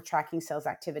they were tracking sales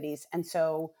activities. And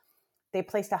so they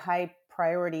placed a high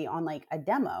priority on like a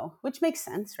demo, which makes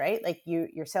sense, right? Like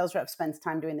your sales rep spends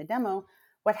time doing the demo.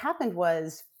 What happened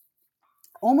was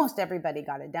almost everybody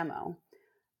got a demo,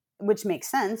 which makes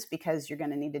sense because you're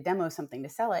going to need to demo something to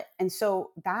sell it. And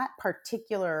so that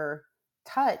particular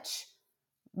touch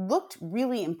looked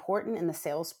really important in the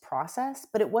sales process,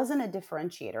 but it wasn't a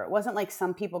differentiator. It wasn't like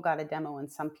some people got a demo and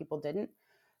some people didn't.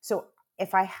 So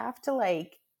if I have to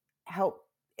like help,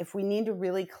 if we need to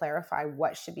really clarify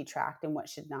what should be tracked and what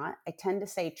should not, I tend to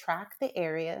say track the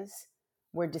areas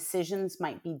where decisions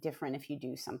might be different if you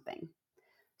do something.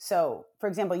 So, for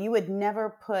example, you would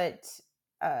never put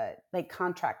like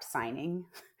contract signing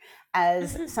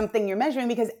as something you're measuring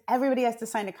because everybody has to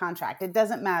sign a contract. It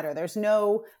doesn't matter. There's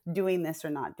no doing this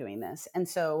or not doing this. And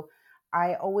so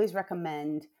I always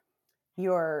recommend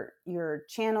your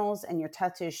channels and your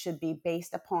touches should be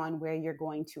based upon where you're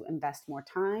going to invest more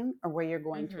time or where you're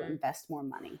going to invest more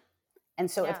money. And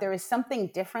so if there is something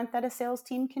different that a sales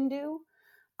team can do,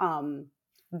 um,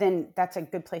 then that's a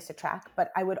good place to track. But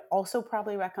I would also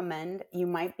probably recommend you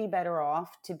might be better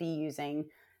off to be using,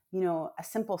 a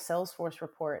simple Salesforce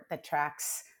report that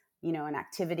tracks, an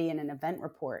activity and an event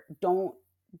report. Don't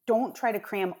try to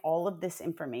cram all of this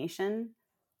information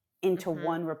into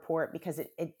one report because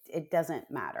it doesn't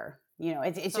matter.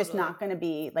 It's just not going to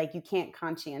be like you can't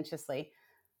conscientiously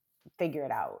figure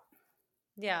it out.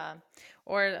 Yeah.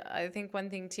 Or I think one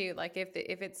thing too, like if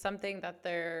it's something that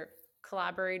they're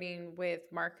collaborating with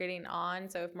marketing on,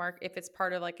 so if it's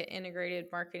part of like an integrated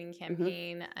marketing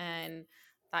campaign and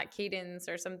that cadence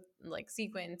or some like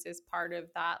sequence is part of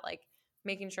that, like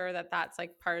making sure that that's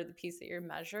like part of the piece that you're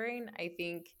measuring, I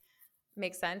think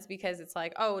makes sense because it's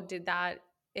like, oh, did that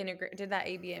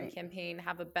ABM campaign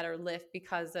have a better lift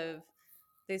because of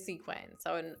the sequence?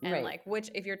 So and like which,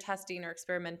 if you're testing or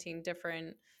experimenting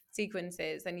different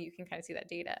sequences, then you can kind of see that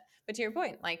data. But to your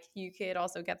point, like you could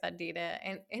also get that data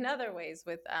in other ways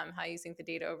with how you sync the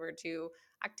data over to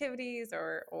activities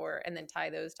or and then tie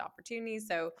those to opportunities.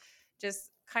 So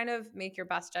just kind of make your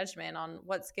best judgment on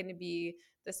what's going to be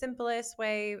the simplest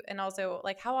way, and also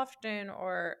like how often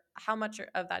or how much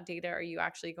of that data are you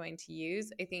actually going to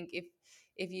use. I think if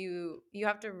you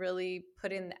have to really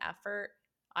put in the effort,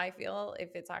 I feel, if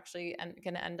it's actually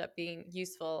going to end up being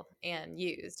useful and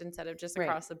used instead of just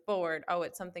across the board, oh,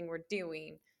 it's something we're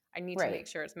doing, I need to make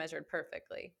sure it's measured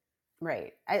perfectly.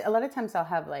 Right. A lot of times I'll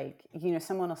have like,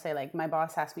 someone will say like, my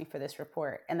boss asked me for this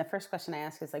report. And the first question I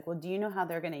ask is like, well, do you know how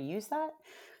they're going to use that?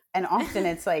 And often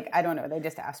it's like, I don't know, they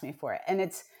just asked me for it. And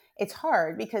it's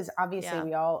hard because obviously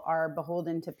we all are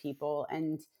beholden to people.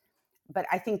 But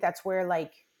I think that's where,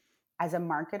 like, as a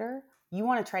marketer, you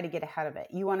want to try to get ahead of it.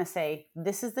 You want to say,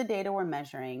 this is the data we're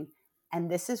measuring, and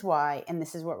this is why, and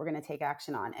this is what we're going to take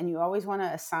action on. And you always want to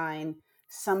assign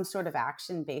some sort of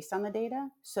action based on the data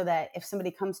so that if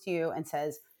somebody comes to you and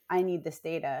says, I need this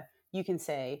data, you can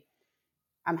say,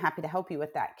 I'm happy to help you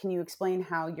with that. Can you explain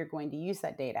how you're going to use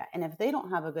that data? And if they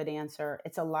don't have a good answer,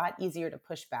 it's a lot easier to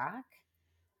push back.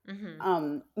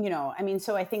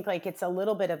 So I think like it's a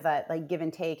little bit of that like give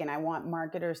and take. And I want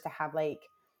marketers to have like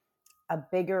a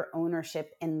bigger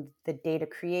ownership in the data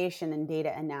creation and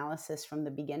data analysis from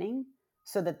the beginning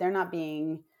so that they're not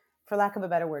being, for lack of a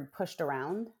better word, pushed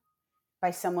around by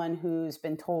someone who's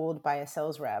been told by a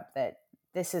sales rep that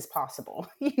this is possible,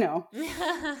 So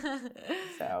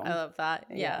I love that.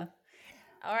 Yeah.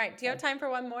 All right. Do you have time for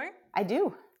one more? I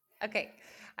do. Okay.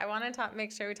 I want to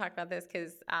make sure we talk about this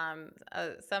because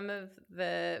some of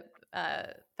the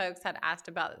folks had asked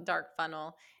about dark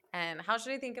funnel and how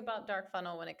should I think about dark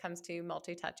funnel when it comes to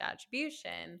multi-touch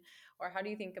attribution, or how do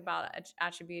you think about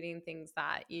attributing things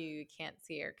that you can't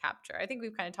see or capture? I think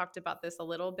we've kind of talked about this a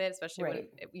little bit, especially when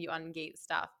you ungate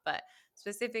stuff, but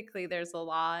specifically there's a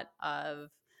lot of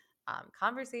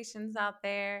conversations out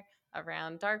there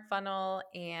around dark funnel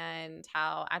and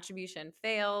how attribution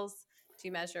fails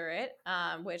to measure it,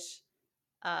 which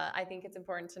I think it's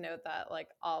important to note that like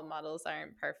all models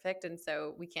aren't perfect. And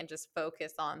so we can't just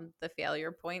focus on the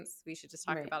failure points. We should just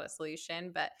talk about a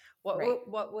solution. But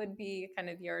what would be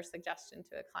kind of your suggestion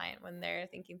to a client when they're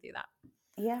thinking through that?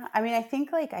 Yeah. I mean, I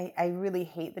think like I really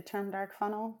hate the term dark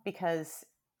funnel because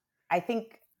I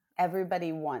think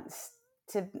everybody wants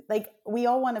to, like, we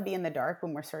all want to be in the dark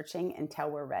when we're searching until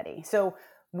we're ready. So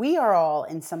we are all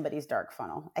in somebody's dark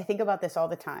funnel. I think about this all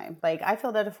the time. Like I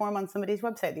filled out a form on somebody's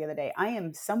website the other day. I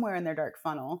am somewhere in their dark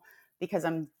funnel because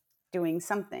I'm doing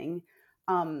something.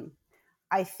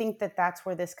 I think that that's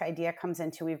where this idea comes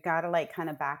into. We've got to like kind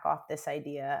of back off this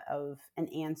idea of an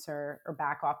answer or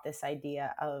back off this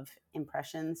idea of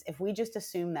impressions. If we just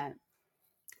assume that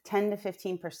 10 to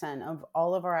 15% of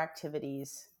all of our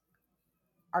activities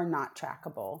are not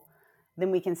trackable,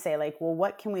 then we can say like, well,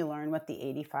 what can we learn with the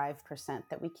 85%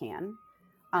 that we can?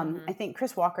 I think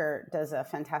Chris Walker does a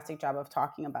fantastic job of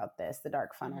talking about this, the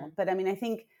dark funnel. But I mean, I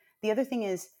think the other thing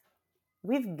is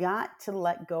we've got to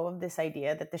let go of this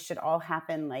idea that this should all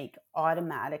happen like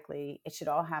automatically. It should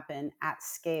all happen at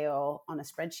scale on a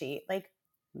spreadsheet. Like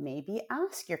maybe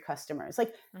ask your customers,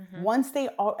 like once they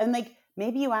all, and like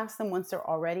maybe you ask them once they're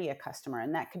already a customer,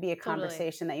 and that could be a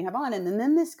conversation that you have on. And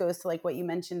then this goes to like what you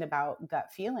mentioned about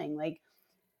gut feeling. Like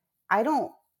I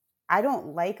don't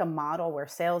like a model where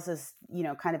sales is, you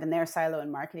know, kind of in their silo and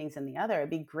marketing's in the other. It'd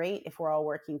be great if we're all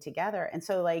working together. And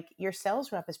so like your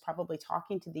sales rep is probably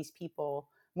talking to these people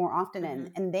more often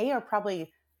and they are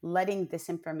probably letting this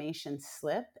information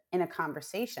slip in a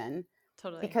conversation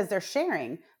because they're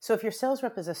sharing. So if your sales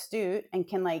rep is astute and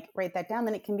can like write that down,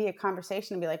 then it can be a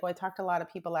conversation and be like, well, I talked to a lot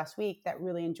of people last week that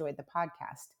really enjoyed the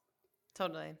podcast.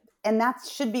 Totally. And that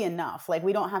should be enough. Like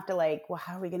we don't have to like, well,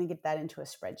 how are we going to get that into a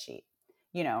spreadsheet?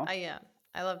 You know? Yeah,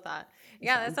 I love that.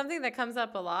 Yeah, that's something that comes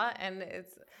up a lot. And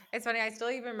it's funny. I still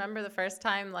even remember the first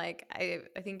time, like, I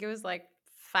think it was like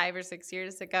 5 or 6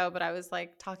 years ago, but I was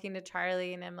like talking to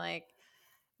Charlie and I'm like,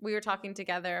 we were talking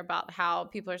together about how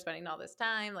people are spending all this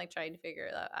time, like trying to figure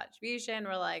out attribution.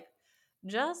 We're like,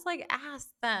 just like ask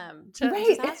them,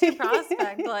 just ask your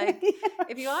prospect. Like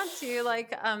if you want to,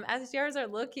 like SDRs are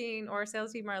looking or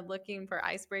sales team are looking for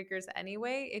icebreakers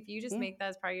anyway. If you just make that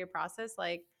as part of your process,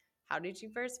 like, how did you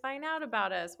first find out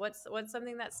about us? What's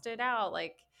something that stood out?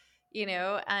 Like, you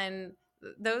know, and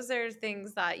those are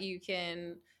things that you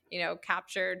can, you know,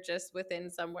 capture just within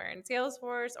somewhere in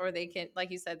Salesforce, or they can, like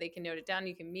you said, they can note it down.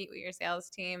 You can meet with your sales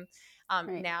team.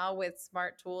 Now with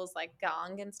smart tools like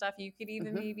Gong and stuff, you could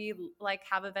even maybe like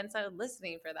have events that are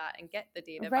listening for that and get the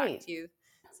data back to you.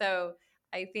 So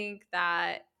I think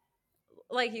that,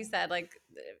 like you said, like,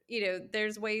 you know,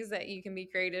 there's ways that you can be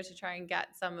creative to try and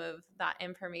get some of that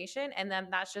information. And then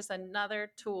that's just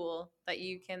another tool that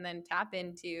you can then tap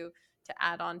into to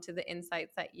add on to the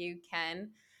insights that you can,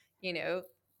 you know,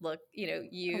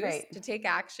 use to take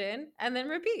action and then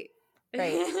repeat.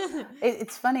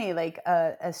 It's funny, like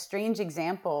a strange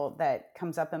example that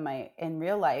comes up in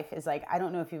real life is like, I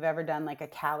don't know if you've ever done like a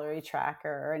calorie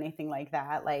tracker or anything like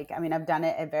that. Like, I mean, I've done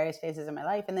it at various phases of my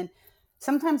life. And then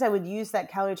sometimes I would use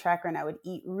that calorie tracker and I would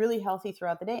eat really healthy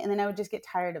throughout the day. And then I would just get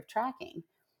tired of tracking.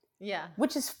 Yeah.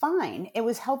 Which is fine. It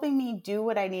was helping me do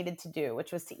what I needed to do,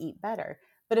 which was to eat better.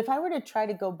 But if I were to try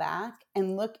to go back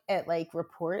and look at like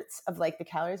reports of like the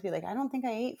calories, be like, I don't think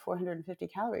I ate 450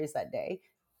 calories that day.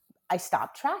 I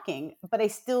stopped tracking, but I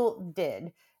still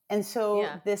did. And so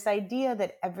this idea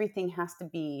that everything has to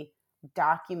be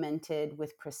documented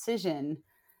with precision,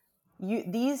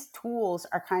 these tools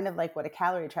are kind of like what a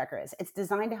calorie tracker is. It's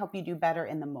designed to help you do better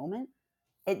in the moment.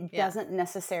 It doesn't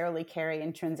necessarily carry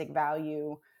intrinsic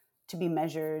value to be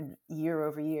measured year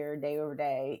over year, day over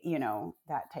day, you know,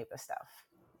 that type of stuff.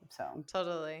 So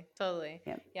totally.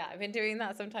 Yeah, I've been doing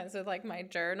that sometimes with like my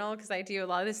journal, because I do a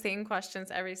lot of the same questions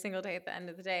every single day at the end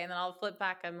of the day, and then I'll flip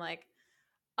back. I'm like,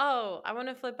 oh, I want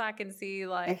to flip back and see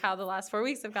like how the last 4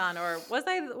 weeks have gone, or was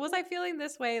I feeling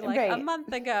this way like a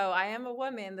month ago? I am a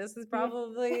woman. This is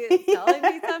probably telling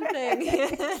me something.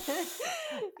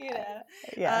 You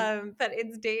know, but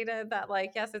it's data that,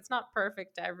 like, yes, it's not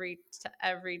perfect every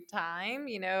time.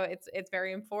 You know, it's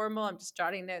very informal. I'm just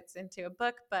jotting notes into a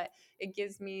book, but it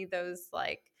gives me those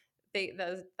like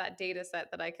that data set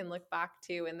that I can look back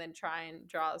to and then try and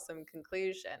draw some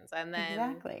conclusions, and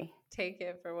then take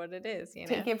it for what it is, you know?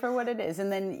 Take it for what it is.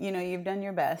 And then, you know, you've done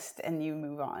your best and you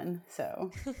move on. So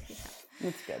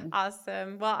it's good.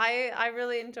 Awesome. Well, I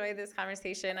really enjoyed this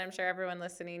conversation. I'm sure everyone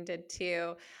listening did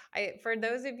too. For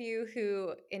those of you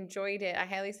who enjoyed it, I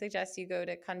highly suggest you go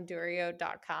to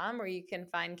condurio.com, where you can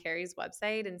find Carrie's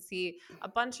website and see a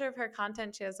bunch of her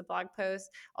content. She has a blog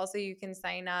post. Also, you can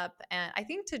sign up, and I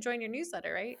think to join your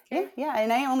newsletter, right, Carrie? Yeah.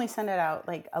 And I only send it out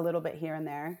like a little bit here and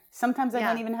there. Sometimes I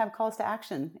don't even have calls to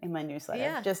action in my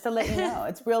newsletter, just to let you know.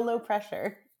 It's real low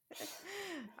pressure.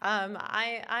 I'm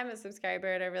a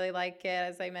subscriber and I really like it,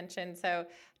 as I mentioned. So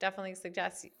definitely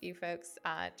suggest you folks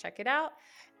check it out.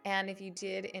 And if you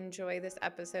did enjoy this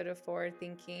episode of Forward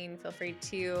Thinking, feel free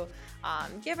to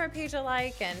give our page a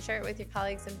like and share it with your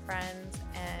colleagues and friends.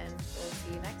 And we'll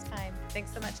see you next time.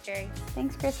 Thanks so much, Carrie.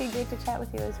 Thanks, Chrissy. Great to chat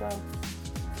with you as well.